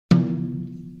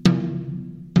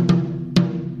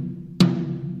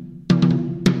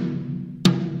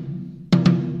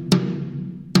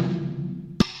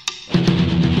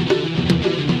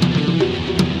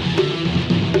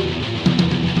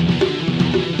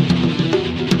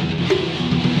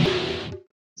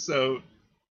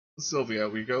Sylvia,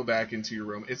 we go back into your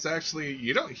room. It's actually,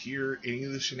 you don't hear any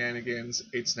of the shenanigans.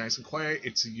 It's nice and quiet.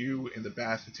 It's you and the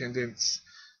bath attendants.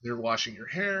 They're washing your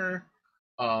hair.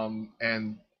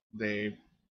 And they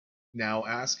now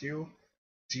ask you,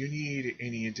 do you need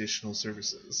any additional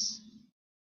services?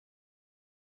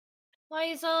 Why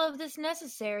is all of this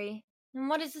necessary? And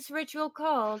what is this ritual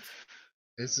called?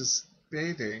 This is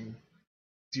bathing.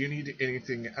 Do you need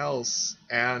anything else?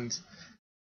 And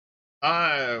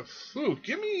whew,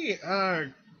 give me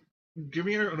an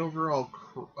overall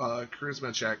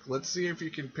charisma check. Let's see if you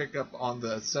can pick up on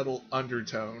the subtle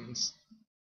undertones.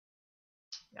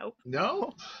 Nope.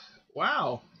 Nope.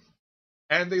 Wow.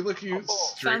 And they look you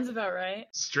Sounds about right.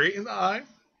 straight in the eye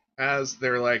as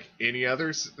they're like, any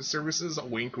other services?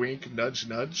 Wink, wink, nudge,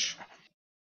 nudge.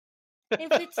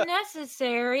 If it's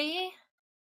necessary.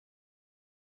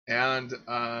 And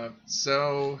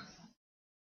so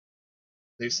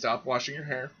they stop washing your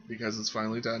hair because it's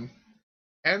finally done.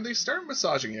 And they start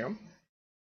massaging you.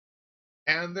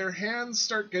 And their hands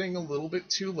start getting a little bit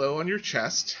too low on your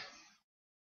chest.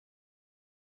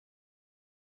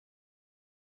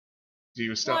 Do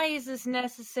you stop? Why is this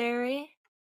necessary?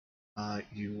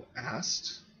 You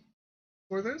asked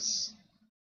for this?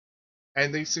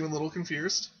 And they seem a little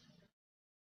confused.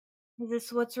 Is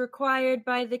this what's required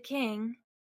by the king?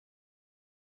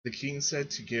 The king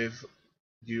said to give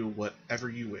you whatever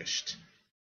you wished.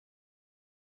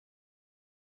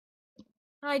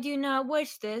 I do not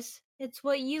wish this. It's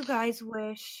what you guys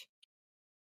wish.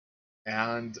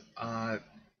 And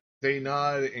they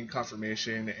nod in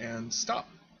confirmation and stop.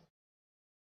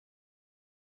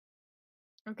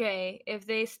 Okay, if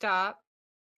they stop,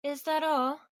 is that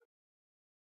all?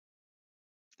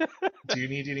 Do you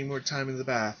need any more time in the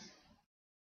bath?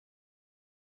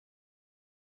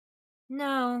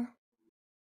 No.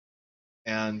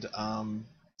 And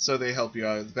so they help you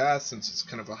out of the bath since it's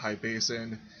kind of a high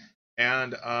basin.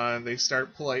 And they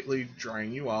start politely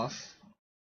drying you off.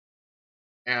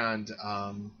 And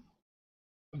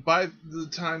by the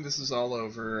time this is all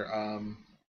over,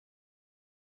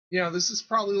 this is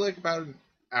probably like about an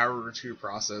hour or two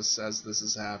process as this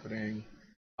is happening.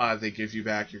 They give you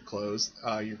back your clothes.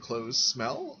 Your clothes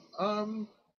smell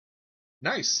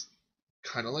nice,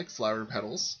 kind of like flower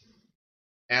petals.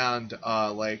 And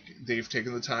like they've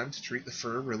taken the time to treat the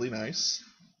fur really nice.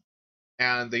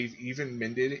 And they've even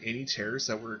mended any tears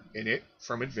that were in it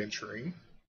from adventuring.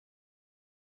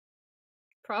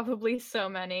 Probably so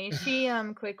many. She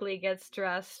quickly gets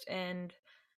dressed and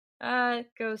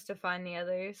goes to find the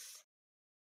others.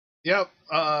 Yep.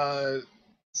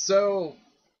 So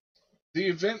the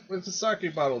event with the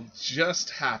sake bottle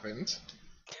just happened.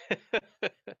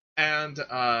 And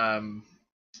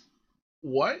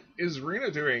what is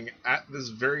Rena doing at this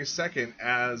very second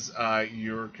as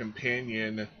your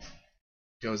companion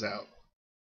goes out?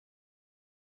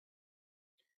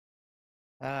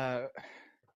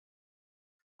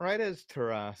 Right as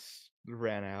Taras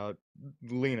ran out,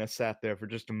 Lena sat there for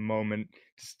just a moment,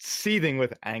 just seething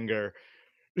with anger.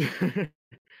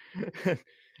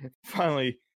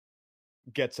 Finally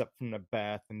gets up from the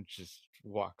bath and just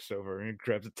walks over and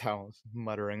grabs a towel,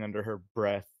 muttering under her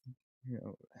breath,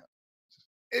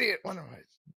 idiot, what am I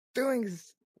doing?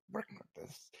 Working with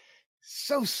this.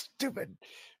 So stupid.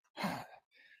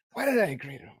 Why did I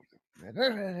agree to it?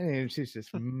 And she's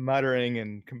just muttering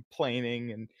and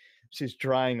complaining, and she's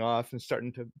drying off and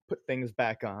starting to put things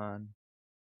back on.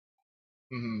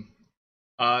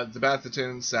 The bath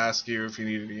attendants ask you if you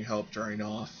need any help drying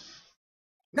off.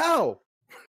 No!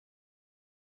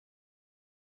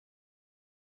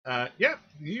 Yep,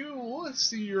 you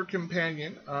see your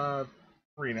companion,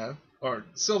 Rena, or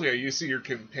Sylvia, you see your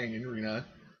companion, Rena.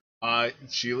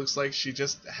 She looks like she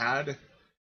just had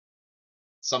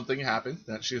something happen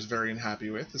that she was very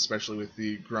unhappy with, especially with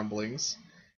the grumblings.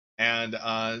 And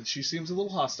she seems a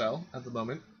little hostile at the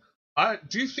moment.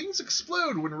 Do things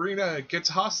explode when Rena gets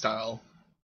hostile?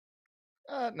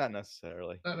 Not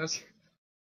necessarily. Not a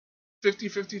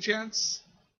 50-50 chance?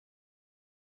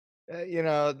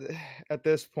 At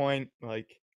this point,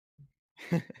 like,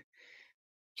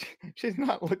 she's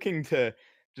not looking to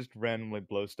just randomly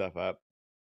blow stuff up.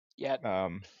 Yet.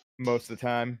 Most of the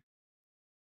time.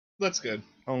 That's good.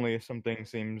 Only if something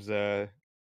seems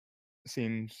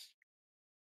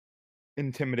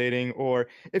intimidating, or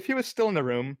if he was still in the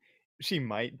room, she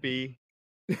might be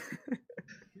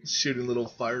shooting little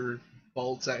fire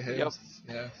bolts at him. Yep.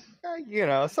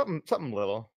 Yeah. Something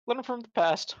little. Learn from the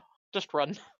past. Just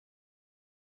run.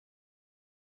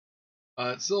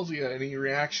 Sylvia, any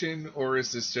reaction, or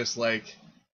is this just like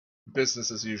business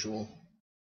as usual?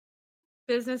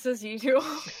 Business as usual.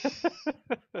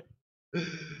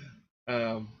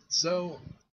 So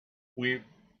we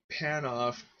pan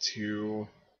off to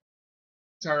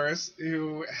Taurus,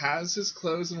 who has his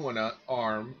clothes in one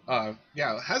arm.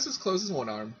 Has his clothes in one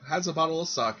arm, has a bottle of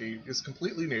sake, is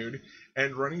completely nude,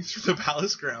 and running through the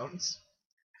palace grounds.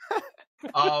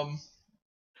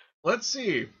 Let's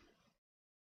see.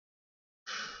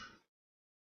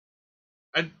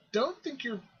 I don't think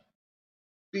you're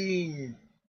being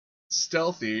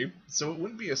stealthy, so it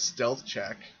wouldn't be a stealth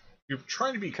check. You're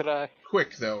trying to be Could I?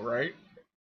 quick, though, right?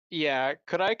 Yeah.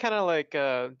 Could I kind of like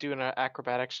do an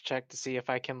acrobatics check to see if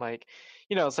I can like,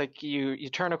 it's like you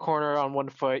turn a corner on one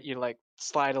foot, you like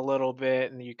slide a little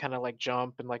bit, and you kind of like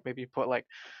jump and like maybe put like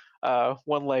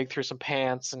one leg through some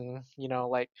pants and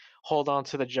like hold on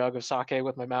to the jug of sake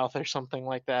with my mouth or something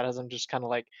like that as I'm just kind of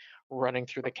like running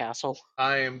through the castle.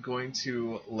 I am going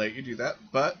to let you do that,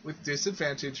 but with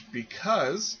disadvantage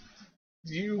because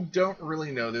you don't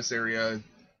really know this area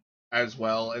as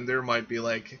well, and there might be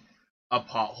like a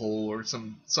pothole or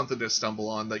something to stumble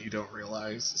on that you don't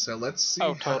realize. So let's see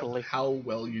Oh, totally. how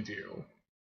well you do.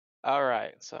 All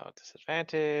right, so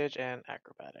disadvantage and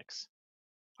acrobatics.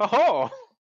 Oh,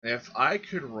 If I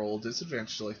could roll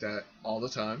disadvantage like that all the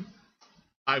time,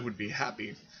 I would be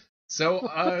happy.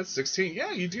 So, 16.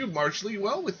 Yeah, you do marginally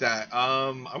well with that.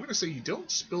 I'm gonna say you don't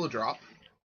spill a drop,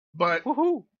 but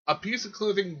woohoo! a piece of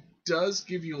clothing does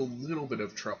give you a little bit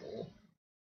of trouble.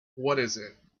 What is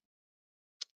it?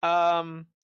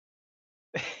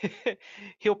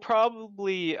 He'll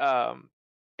probably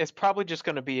it's probably just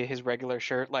gonna be his regular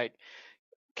shirt. Like,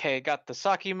 okay, got the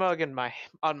sake mug in my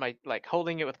like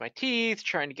holding it with my teeth,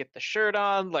 trying to get the shirt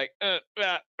on. Like,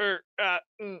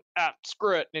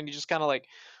 screw it, and he just kind of like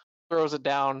throws it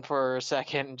down for a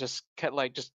second and just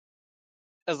just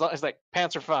as long as like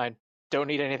pants are fine, don't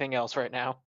need anything else right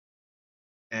now.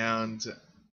 And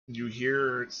you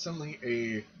hear suddenly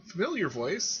a familiar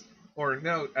voice, or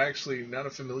no, actually not a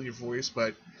familiar voice,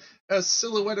 but a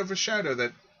silhouette of a shadow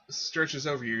that stretches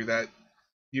over you that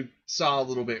you saw a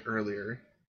little bit earlier.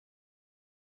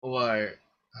 Why,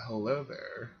 hello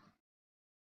there.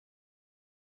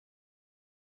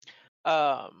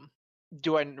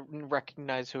 Do I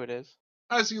recognize who it is?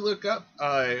 As you look up,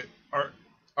 our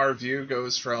view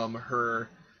goes from her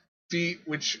feet,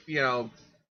 which,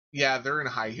 yeah, they're in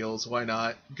high heels, why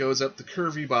not? Goes up the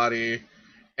curvy body,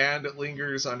 and it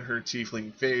lingers on her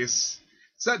tiefling face.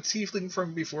 It's that tiefling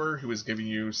from before who was giving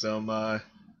you some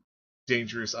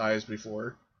dangerous eyes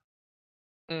before.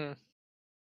 It'll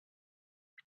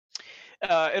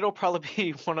probably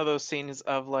be one of those scenes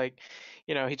of like,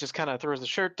 he just kind of throws the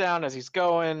shirt down as he's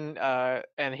going,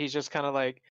 and he's just kind of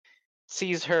like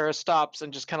sees her, stops,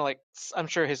 and just kind of like, I'm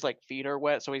sure his like feet are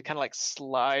wet, so he kind of like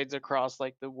slides across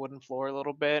like the wooden floor a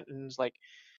little bit and is like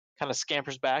kind of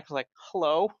scampers back, like,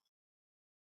 hello.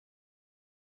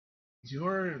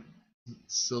 You're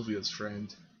Sylvia's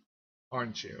friend,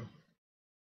 aren't you?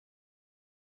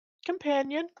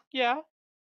 Companion, yeah.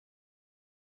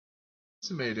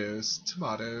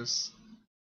 Tomatoes.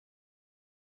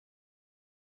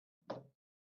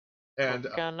 And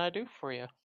what can I do for you?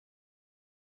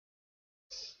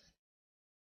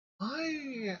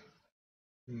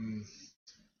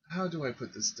 How do I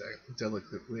put this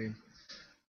delicately?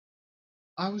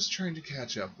 I was trying to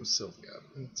catch up with Sylvia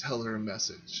and tell her a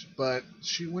message, but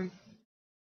she wouldn't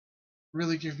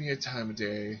really give me a time of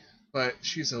day. But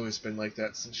she's always been like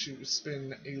that since she's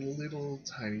been a little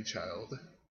tiny child.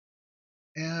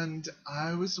 And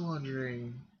I was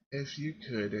wondering if you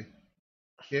could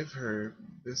give her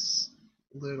this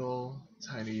little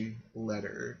tiny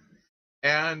letter.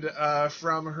 And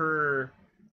from her,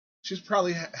 she's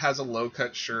probably has a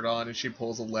low-cut shirt on, and she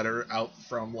pulls a letter out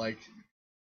from like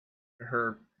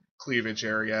her cleavage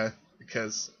area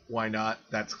because why not?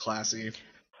 That's classy.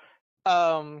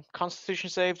 Constitution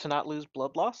save to not lose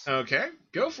blood loss. Okay,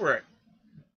 go for it.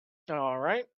 All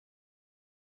right.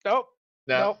 Nope.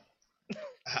 Now,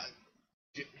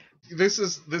 this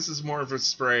is more of a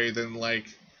spray than like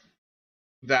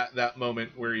that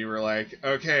moment where you were like,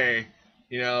 okay,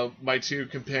 my two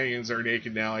companions are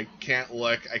naked now. I can't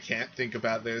look. I can't think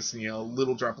about this. And, a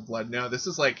little drop of blood. No, this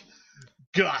is like,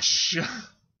 gush.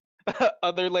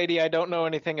 Other lady I don't know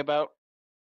anything about.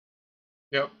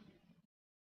 Yep.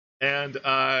 And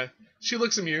she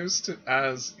looks amused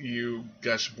as you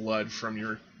gush blood from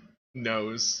your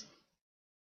nose.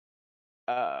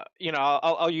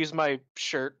 I'll use my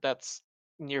shirt that's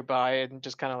nearby and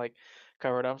just kind of like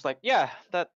cover it up. It's like, yeah,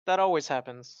 that always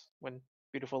happens when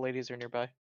beautiful ladies are nearby.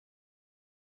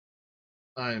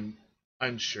 I'm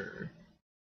sure.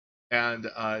 And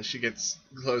she gets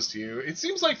close to you. It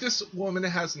seems like this woman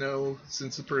has no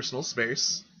sense of personal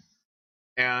space.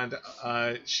 and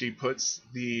she puts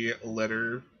the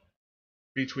letter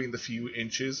between the few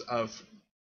inches of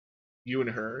you and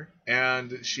her,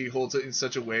 and she holds it in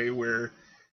such a way where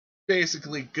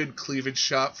basically good cleavage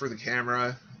shot for the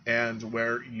camera, and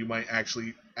where you might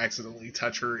actually accidentally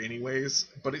touch her anyways,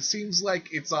 but it seems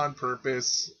like it's on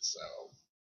purpose, so.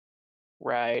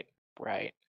 Right.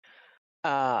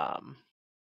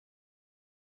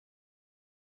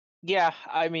 Yeah,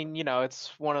 I mean,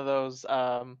 it's one of those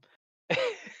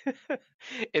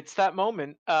it's that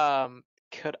moment.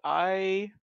 Could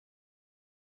I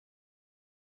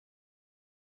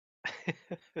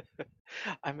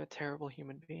I'm a terrible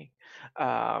human being.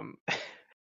 Um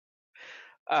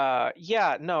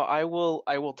yeah, no, I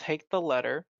will take the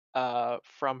letter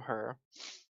from her.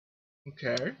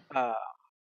 Okay. Uh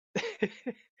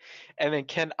and then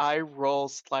can I roll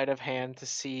sleight of hand to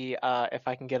see if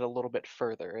I can get a little bit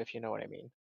further, if you know what I mean?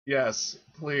 Yes,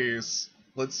 please.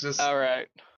 Let's just All right.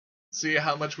 see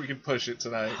how much we can push it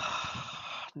tonight.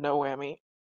 No whammy.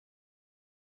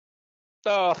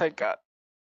 Oh, thank God.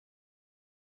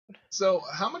 So,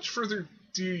 how much further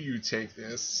do you take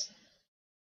this?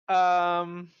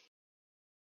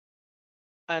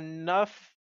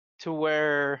 Enough to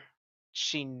where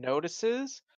she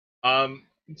notices.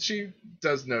 She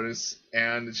does notice,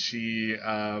 and she,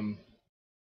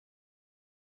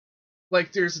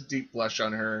 like, there's a deep blush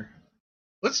on her.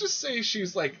 Let's just say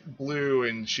she's, like, blue,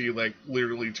 and she, like,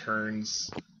 literally turns,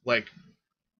 like,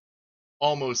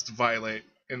 almost violet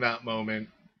in that moment.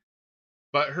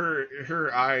 But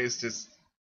her eyes just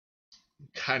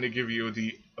kind of give you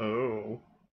the, oh,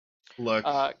 look.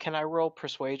 Can I roll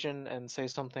persuasion and say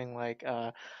something like,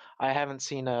 I haven't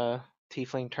seen a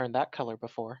tiefling turn that color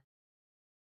before?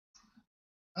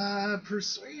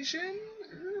 Persuasion?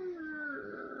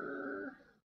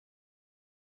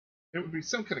 It would be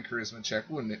some kind of charisma check,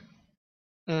 wouldn't it?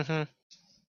 Mm-hmm.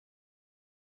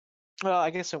 Well, I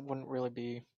guess it wouldn't really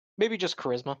be. Maybe just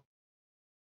charisma.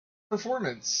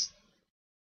 Performance.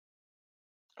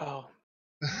 Oh,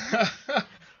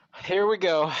 here we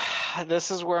go.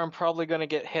 This is where I'm probably going to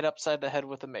get hit upside the head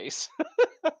with a mace.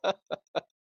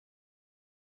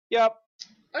 Yep.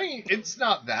 I mean, it's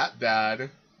not that bad.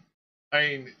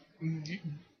 I mean,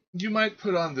 you might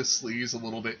put on the sleeves a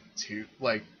little bit too,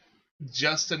 like,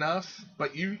 just enough,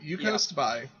 but you Yep. coast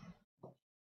by.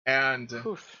 And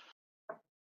Oof.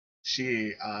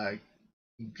 she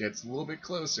gets a little bit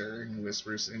closer and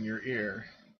whispers in your ear.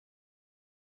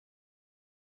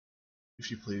 If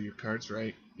you play your cards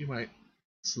right, you might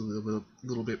see a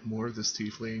little bit more of this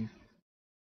tiefling.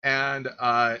 And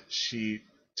she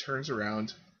turns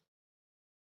around.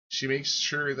 She makes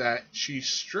sure that she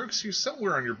strokes you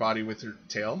somewhere on your body with her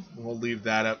tail. We'll leave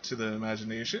that up to the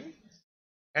imagination.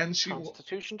 And she will.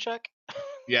 Constitution check?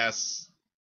 Yes.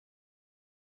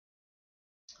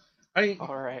 I mean,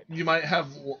 All right. you might have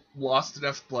lost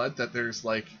enough blood that there's,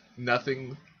 like,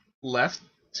 nothing left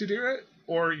to do it,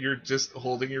 or you're just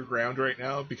holding your ground right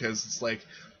now because it's like,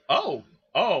 oh.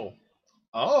 Oh,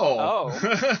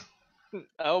 oh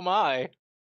my.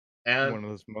 And One of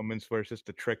those moments where it's just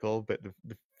a trickle, but the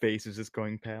face is just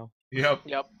going pale. yep.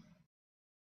 Yep.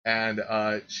 And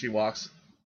she walks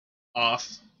off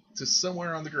to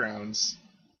somewhere on the grounds.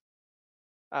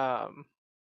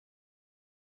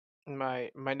 My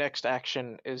next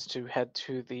action is to head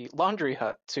to the laundry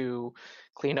hut to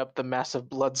clean up the massive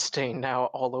blood stain now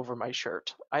all over my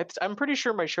shirt. I'm pretty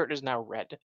sure my shirt is now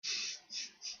red.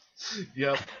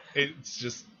 Yep, it's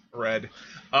just red.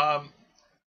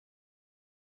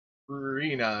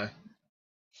 Rena,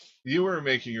 you were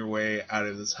making your way out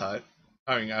of this hut.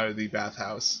 I mean, out of the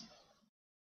bathhouse.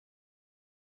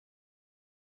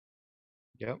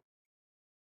 Yep.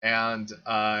 And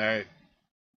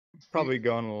Probably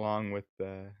going along with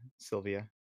Sylvia.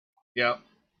 yep.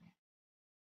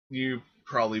 You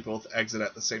probably both exit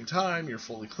at the same time. You're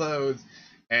fully clothed,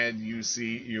 and you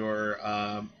see your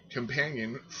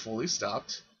companion fully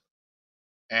stopped,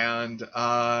 and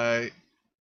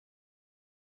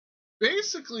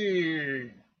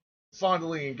basically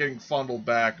fondling and getting fondled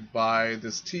back by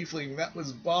this tiefling that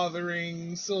was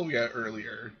bothering Sylvia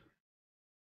earlier.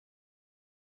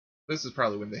 This is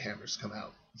probably when the hammers come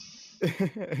out.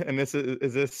 And this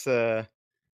is this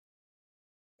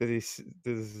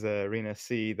does Rena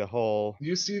see the whole?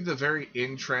 You see the very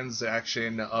in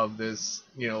transaction of this,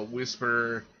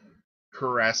 whisper,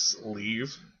 caress,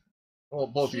 leave. Well,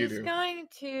 both of you She's do. going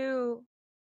to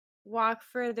walk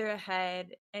further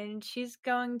ahead and she's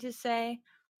going to say,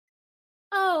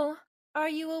 "Oh, are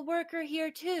you a worker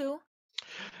here too?"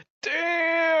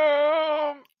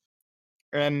 Damn.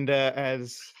 And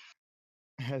as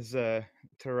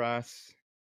Taras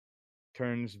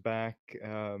turns back.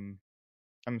 I'm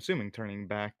assuming turning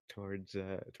back towards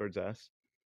us.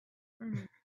 Mhm.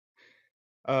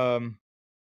 A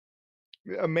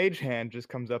mage hand just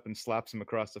comes up and slaps him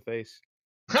across the face.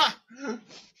 Ha!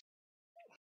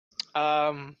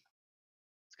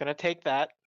 It's gonna take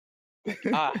that.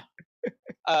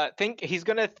 Think he's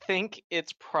gonna think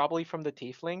it's probably from the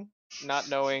tiefling, not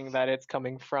knowing that it's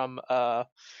coming from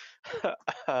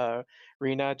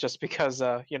Rena, just because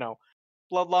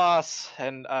blood loss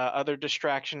and other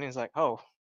distraction. He's like, oh,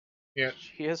 Yeah.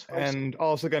 she is feisty. And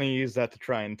also gonna use that to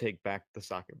try and take back the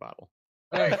sake bottle.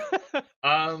 Okay.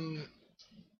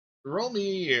 Roll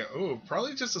me. Oh,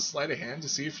 probably just a sleight of hand to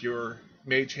see if your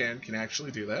mage hand can actually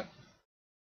do that.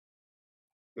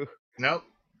 Ugh. Nope.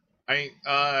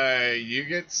 You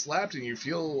get slapped and you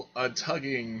feel a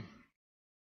tugging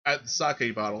at the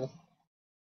sake bottle.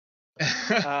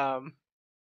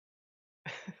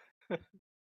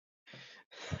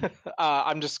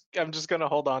 I'm just gonna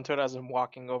hold on to it as I'm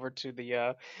walking over to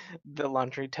the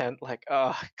laundry tent. Like,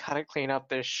 gotta clean up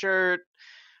this shirt.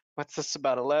 What's this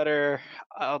about a letter?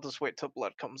 I'll just wait till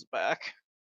blood comes back.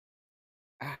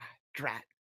 Ah, drat.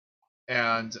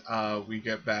 And we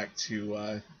get back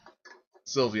to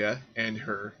Sylvia and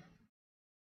her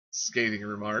scathing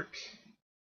remark.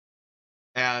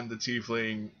 And the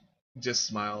tiefling just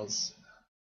smiles.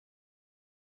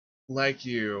 Like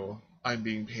you, I'm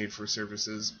being paid for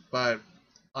services, but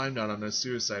I'm not on a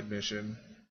suicide mission.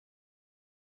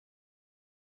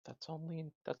 That's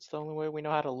the only way we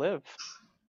know how to live.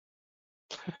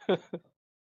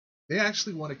 They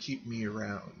actually want to keep me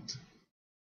around.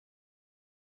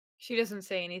 She doesn't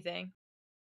say anything.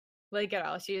 Like at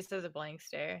all. She just has a blank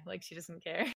stare. Like she doesn't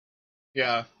care.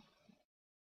 Yeah.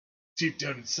 Deep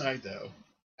down inside, though.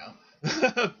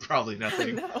 No. Probably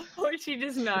nothing. No, or she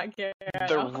does not care. At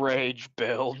The all. rage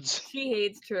builds. She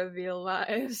hates trivial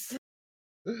lives.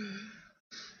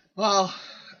 Well,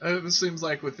 it seems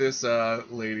like with this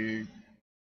lady,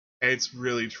 it's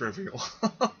really trivial.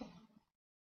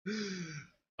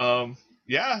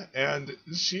 Yeah, and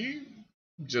she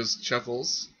just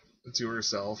chuckles to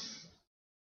herself,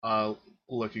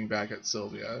 looking back at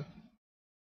Sylvia,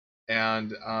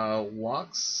 and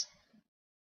walks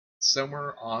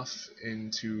somewhere off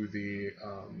into the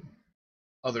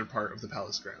other part of the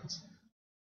palace grounds.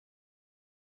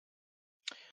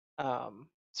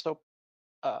 So,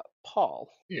 Paul,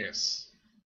 Yes.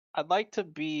 I'd like to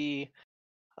be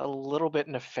a little bit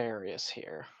nefarious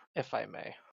here, if I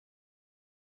may.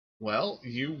 Well,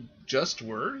 you just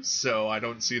were, so I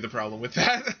don't see the problem with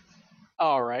that.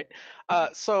 All right.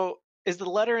 So is the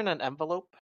letter in an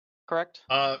envelope, correct?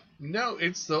 No,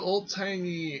 it's the old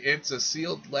tiny, it's a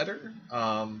sealed letter,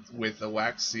 with a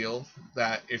wax seal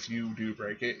that if you do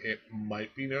break it, it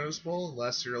might be noticeable,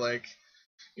 unless you're like,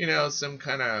 some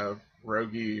kind of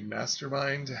roguey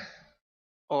mastermind.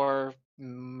 Or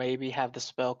maybe have the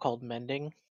spell called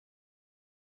mending?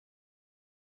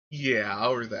 Yeah,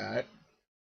 or that.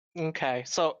 Okay,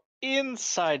 so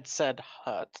inside said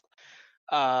hut,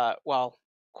 while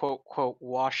quote quote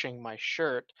washing my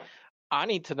shirt, I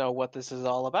need to know what this is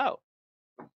all about.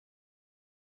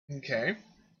 Okay.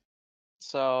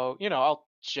 So, I'll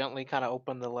gently kind of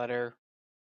open the letter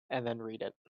and then read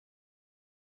it.